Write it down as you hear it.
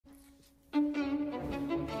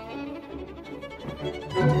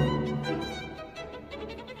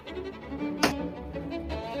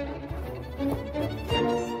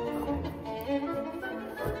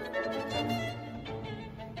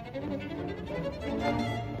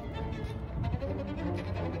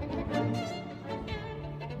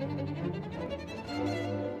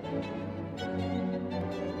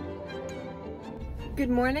Good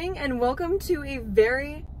morning and welcome to a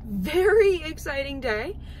very, very exciting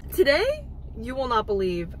day. Today, you will not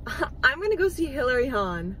believe, I'm gonna go see Hilary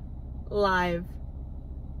Hahn live.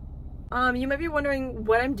 You might be wondering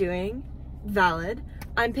what I'm doing. Valid.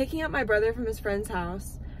 I'm picking up my brother from his friend's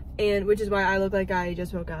house, and which is why I look like I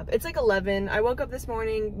just woke up. It's like 11. I woke up this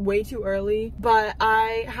morning way too early, but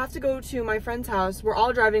I have to go to my friend's house. We're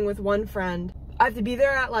all driving with one friend. I have to be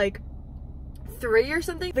there at like 3 or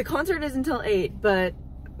something. The concert is until 8, but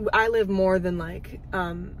I live more than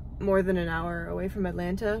an hour away from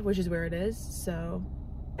Atlanta, which is where it is. So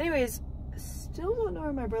anyways, still don't know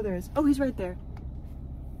where my brother is. Oh, he's right there.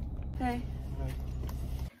 Hey.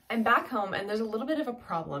 I'm back home and there's a little bit of a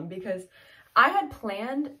problem because I had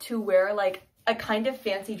planned to wear like a kind of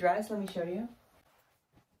fancy dress. Let me show you.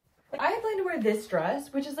 I had planned to wear this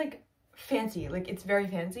dress, which is like fancy, like it's very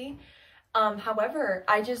fancy. However,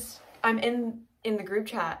 I'm in the group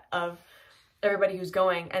chat of everybody who's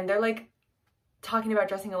going and they're like talking about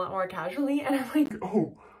dressing a lot more casually and I'm like,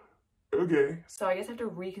 oh, okay. So I guess I have to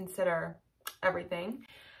reconsider everything.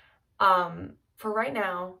 For right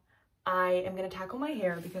now, I am gonna tackle my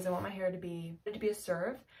hair because I want my hair to be a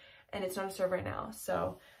serve, and it's not a serve right now.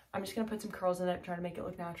 So I'm just gonna put some curls in it, try to make it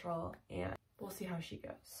look natural, and we'll see how she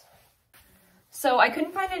goes. So I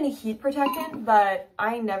couldn't find any heat protectant, but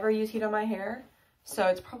I never use heat on my hair, so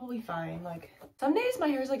it's probably fine. Like some days my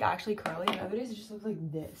hair is like actually curly, and other days it just looks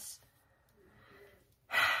like this.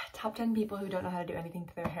 Top 10 people who don't know how to do anything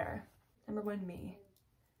to their hair. Number 1, me.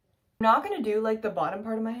 I'm not gonna do like the bottom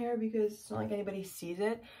part of my hair because it's not like anybody sees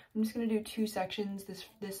it. I'm just gonna do 2 sections,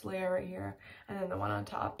 this layer right here, and then the one on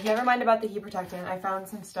top. Never mind about the heat protectant. I found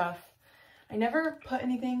some stuff. I never put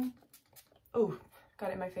anything, oh, got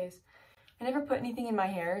it in my face. I never put anything in my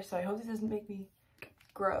hair, so I hope this doesn't make me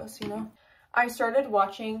gross, you know? I started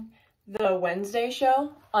watching the Wednesday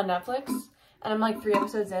show on Netflix, and I'm like 3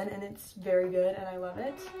 episodes in, and it's very good, and I love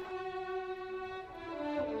it.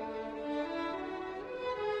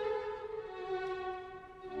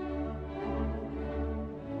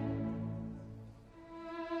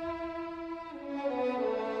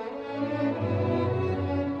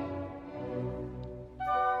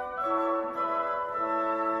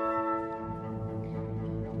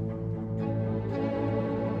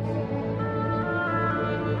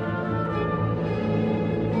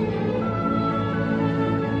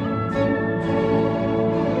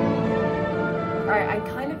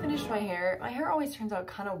 My hair always turns out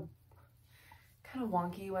kind of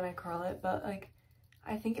wonky when I curl it, but like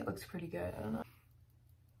I think it looks pretty good. I don't know.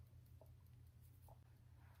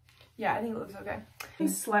 Yeah, I think it looks okay.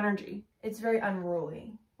 Slenergy. It's very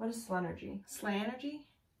unruly. What is Slenergy? Slenergy?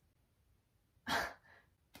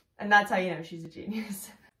 And that's how you know she's a genius.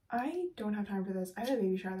 I don't have time for this. I have a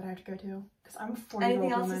baby shower that I have to go to because I'm a 40-year-old woman.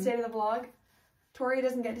 Anything else to say to the vlog? Tori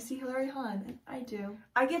doesn't get to see Hilary Hahn, and I do.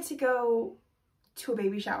 I get to go to a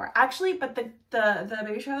baby shower actually, but the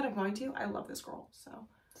baby shower that I'm going to, I love this girl. So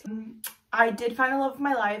I did find the love of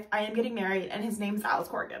my life. I am getting married and his name's Alice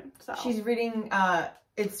Corrigan. So she's reading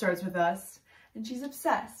It Starts With Us and she's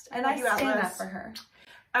obsessed, and I stand that for her.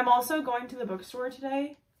 I'm also going to the bookstore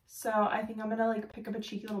today, so I think I'm gonna like pick up a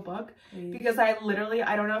cheeky little book because I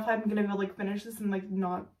don't know if I'm gonna be able to like finish this and like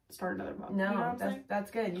not start another book. No, you know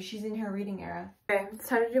that's good. She's in her reading era. Okay, it's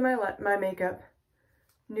time to do my makeup.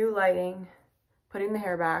 New lighting. Putting the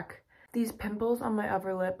hair back. These pimples on my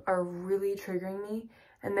upper lip are really triggering me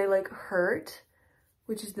and they like hurt,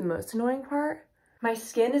 which is the most annoying part. My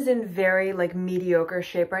skin is in very like mediocre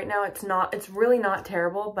shape right now. It's really not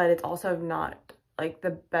terrible, but it's also not like the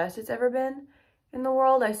best it's ever been in the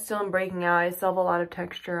world. I still am breaking out. I still have a lot of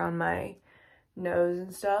texture on my nose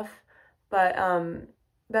and stuff, but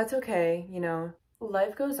that's okay, you know.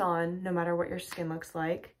 Life goes on no matter what your skin looks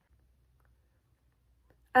like.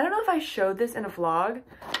 I don't know if I showed this in a vlog,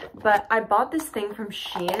 but I bought this thing from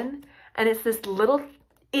Shein, and it's this little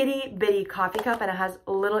itty bitty coffee cup, and it has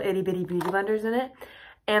little itty bitty beauty blenders in it.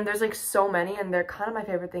 And there's like so many, and they're kind of my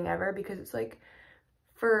favorite thing ever because it's like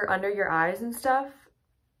for under your eyes and stuff.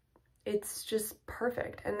 It's just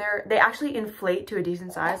perfect. And they actually inflate to a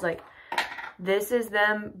decent size. Like this is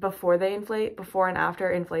them before they inflate, before and after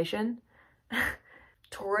inflation.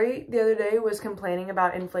 Tori the other day was complaining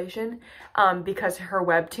about inflation because the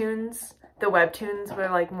webtoons were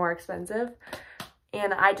like more expensive.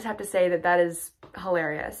 And I just have to say that is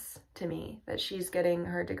hilarious to me that she's getting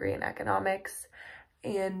her degree in economics.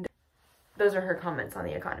 And those are her comments on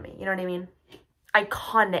the economy. You know what I mean?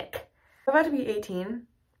 Iconic. I'm about to be 18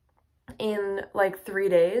 in like 3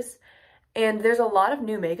 days. And there's a lot of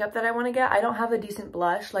new makeup that I want to get. I don't have a decent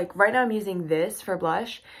blush. Like right now I'm using this for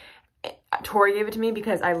blush. Tori gave it to me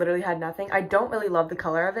because I literally had nothing. I don't really love the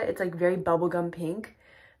color of it. It's like very bubblegum pink.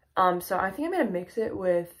 So I think I'm going to mix it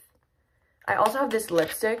with, I also have this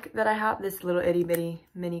lipstick that I have, this little itty bitty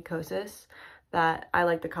mini Kosas that I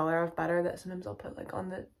like the color of better, that sometimes I'll put like on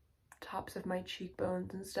the tops of my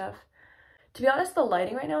cheekbones and stuff. To be honest, the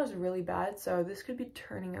lighting right now is really bad, so this could be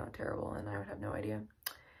turning out terrible and I would have no idea.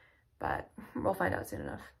 But we'll find out soon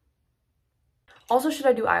enough. Also, should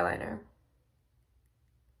I do eyeliner?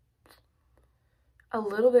 A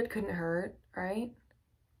little bit couldn't hurt, right?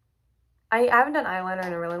 I haven't done eyeliner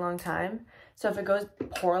in a really long time, so if it goes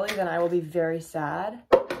poorly, then I will be very sad.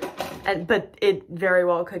 But it very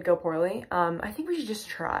well could go poorly. I think we should just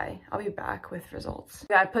try. I'll be back with results.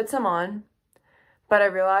 Yeah, I put some on, but I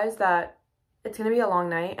realized that it's gonna be a long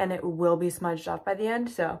night and it will be smudged off by the end,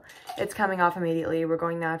 so it's coming off immediately. We're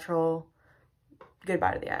going natural.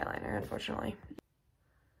 Goodbye to the eyeliner, unfortunately.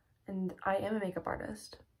 And I am a makeup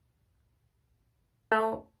artist.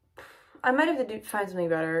 Now, I might have to find something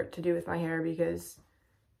better to do with my hair because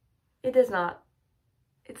it's not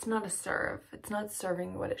a serve. It's not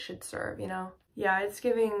serving what it should serve, you know? Yeah, it's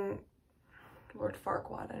giving Lord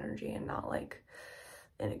Farquaad energy and not like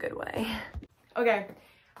in a good way. Okay,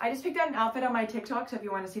 I just picked out an outfit on my TikTok, so if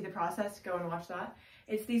you want to see the process, go and watch that.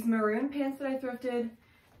 It's these maroon pants that I thrifted,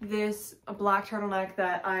 this black turtleneck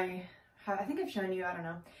that I think I've shown you, I don't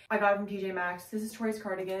know. I got it from TJ Maxx. This is Tori's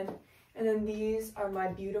cardigan. And then these are my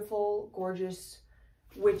beautiful, gorgeous,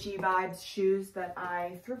 witchy vibes shoes that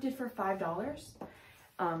I thrifted for $5.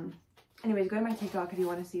 Anyways, go to my TikTok if you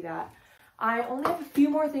want to see that. I only have a few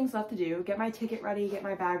more things left to do. Get my ticket ready, get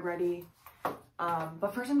my bag ready.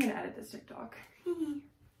 But first I'm going to edit this TikTok.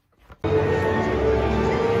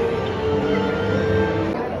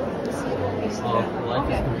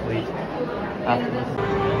 Life is complete after this.